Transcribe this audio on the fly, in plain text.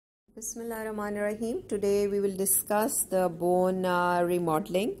Bismillahirrahmanirrahim. Today we will discuss the bone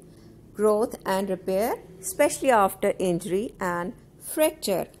remodeling, growth and repair, especially after injury and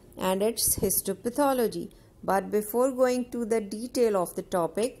fracture, and its histopathology. But before going to the detail of the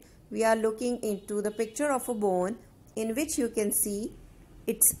topic, we are looking into the picture of a bone in which you can see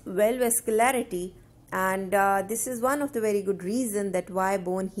its well vascularity, and this is one of the very good reasons that why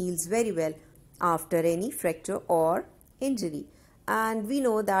bone heals very well after any fracture or injury. And we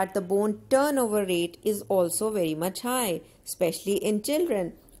know that the bone turnover rate is also very much high, especially in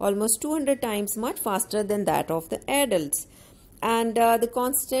children, almost 200 times much faster than that of the adults. And the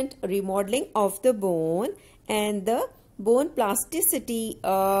constant remodeling of the bone and the bone plasticity,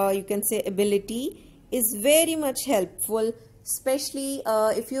 you can say ability, is very much helpful, especially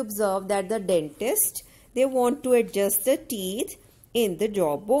if you observe that the dentist, they want to adjust the teeth in the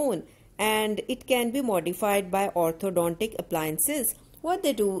jawbone. And it can be modified by orthodontic appliances. What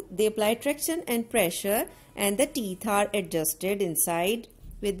they do, they apply traction and pressure, and the teeth are adjusted inside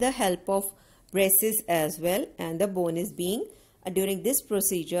with the help of braces as well. And the bone is being, during this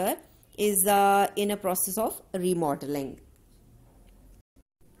procedure, is in a process of remodeling.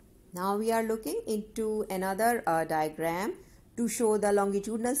 Now we are looking into another diagram to show the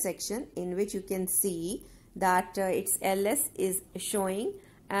longitudinal section, in which you can see that its LS is showing,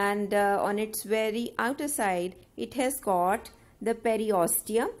 and on its very outer side it has got the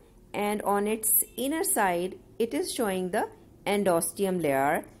periosteum, and on its inner side it is showing the endosteum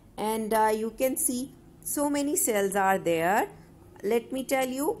layer, and you can see so many cells are there. Let me tell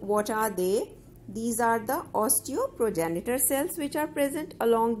you what are they. These are the osteoprogenitor cells which are present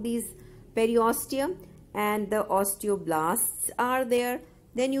along these periosteum, and the osteoblasts are there.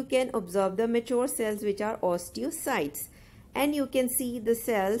 Then you can observe the mature cells which are osteocytes. And you can see the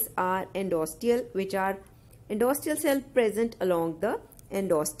cells are endosteal, which are endosteal cell present along the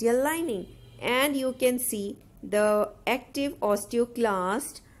endosteal lining. And you can see the active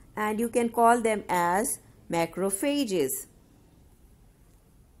osteoclast, and you can call them as macrophages.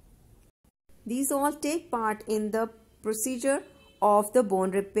 These all take part in the procedure of the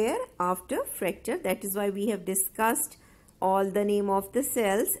bone repair after fracture. That is why we have discussed all the name of the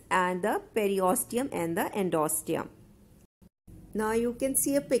cells and the periosteum and the endosteum. Now you can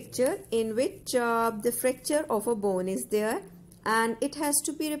see a picture in which the fracture of a bone is there, and it has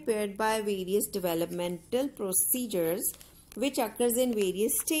to be repaired by various developmental procedures which occurs in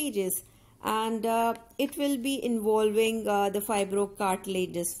various stages, and it will be involving the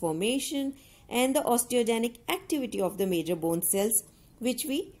fibrocartilaginous formation and the osteogenic activity of the major bone cells, which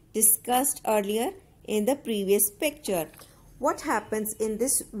we discussed earlier in the previous picture. What happens in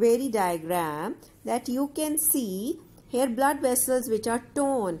this very diagram, that you can see here blood vessels which are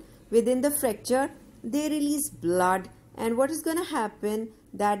torn within the fracture, they release blood, and what is going to happen,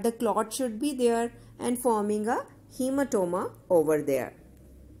 that the clot should be there and forming a hematoma over there.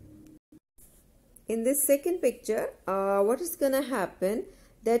 In this second picture, what is going to happen,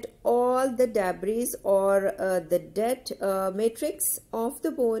 that all the debris or the dead matrix of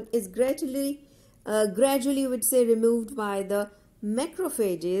the bone is gradually would say removed by the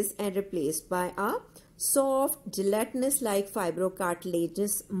macrophages and replaced by a soft gelatinous like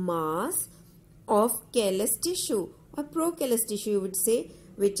fibrocartilaginous mass of callus tissue or procallus tissue, you would say,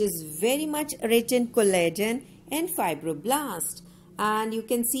 which is very much rich in collagen and fibroblast. And you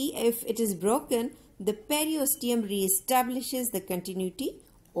can see if it is broken, the periosteum reestablishes the continuity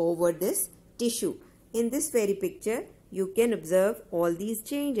over this tissue. In this very picture, you can observe all these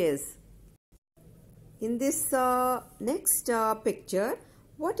changes. In this next picture,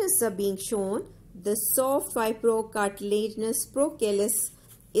 what is being shown? The soft fibrocartilaginous procallus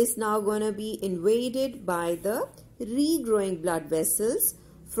is now going to be invaded by the regrowing blood vessels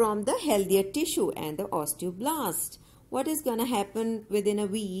from the healthier tissue and the osteoblast. What is going to happen within a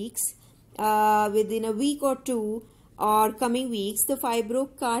week or two or coming weeks, the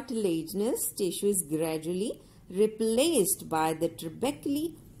fibrocartilaginous tissue is gradually replaced by the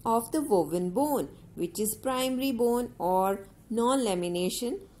trabeculae of the woven bone, which is primary bone or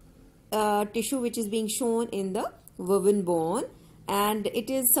non-lamination tissue, which is being shown in the woven bone, and it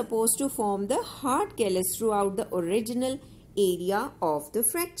is supposed to form the hard callus throughout the original area of the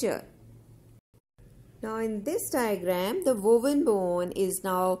fracture. Now in this diagram, the woven bone is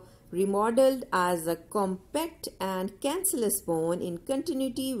now remodeled as a compact and cancellous bone in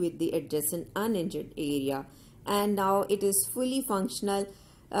continuity with the adjacent uninjured area, and now it is fully functional,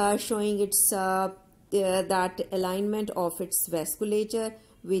 showing its that alignment of its vasculature,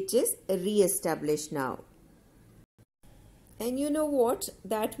 which is re-established now. And you know what,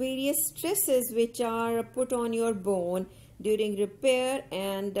 that various stresses which are put on your bone, during repair,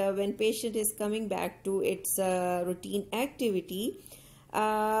 and when patient is coming back to its routine activity,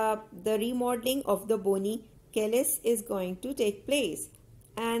 the remodeling of the bony callus is going to take place,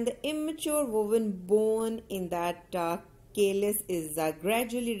 and the immature woven bone in that callus is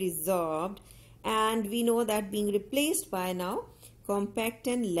gradually resorbed, and we know that being replaced by now compact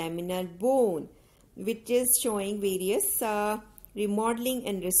and laminar bone, which is showing various remodeling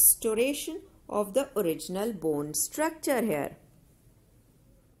and restoration of the original bone structure here.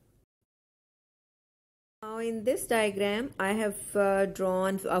 Now in this diagram I have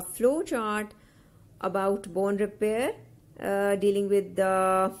drawn a flow chart about bone repair, dealing with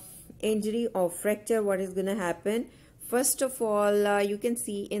the injury or fracture. What is going to happen? First of all, you can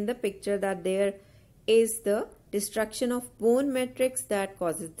see in the picture that there is the destruction of bone matrix that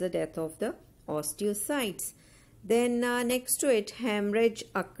causes the death of the osteocytes. Then next to it, hemorrhage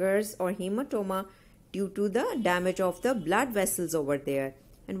occurs or hematoma due to the damage of the blood vessels over there.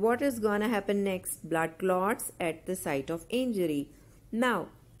 And what is going to happen next? Blood clots at the site of injury. Now,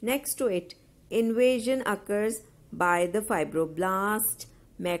 next to it, invasion occurs by the fibroblast,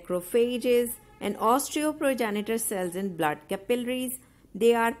 macrophages, and osteoprogenitor cells in blood capillaries.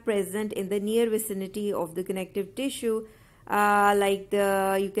 They are present in the near vicinity of the connective tissue,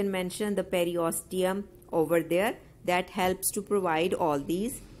 you can mention the periosteum over there that helps to provide all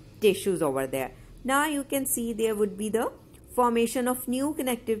these tissues over there. Now you can see there would be the formation of new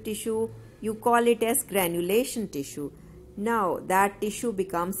connective tissue. You call it as granulation tissue. Now that tissue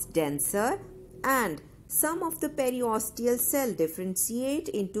becomes denser, and some of the periosteal cell differentiate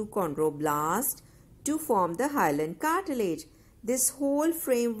into chondroblast to form the hyaline cartilage. This whole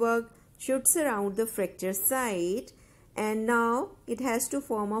framework should surround the fracture site, and now it has to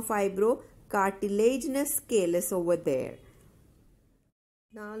form a fibrocartilaginous callus over there.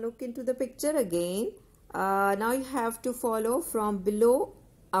 Now look into the picture again. Now you have to follow from below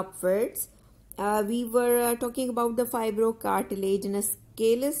upwards. We were talking about the fibrocartilaginous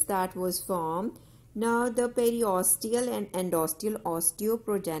callus that was formed. Now the periosteal and endosteal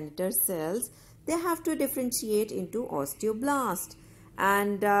osteoprogenitor cells, they have to differentiate into osteoblast,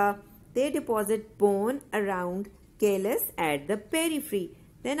 and they deposit bone around callus at the periphery.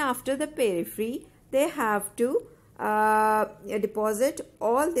 Then after the periphery, they have to deposit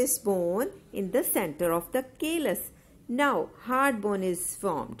all this bone in the center of the callus. Now hard bone is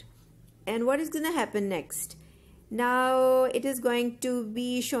formed, and what is going to happen next? Now it is going to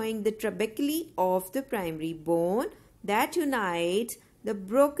be showing the trabeculae of the primary bone that unites the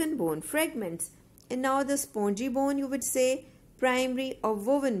broken bone fragments. And now the spongy bone, you would say, primary or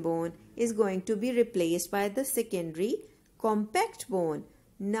woven bone, is going to be replaced by the secondary compact bone.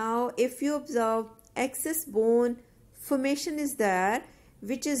 Now if you observe, excess bone formation is there,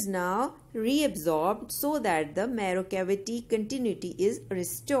 which is now reabsorbed so that the marrow cavity continuity is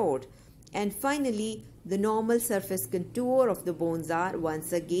restored. And finally, the normal surface contour of the bones are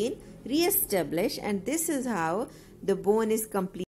once again re-established, and this is how the bone is complete.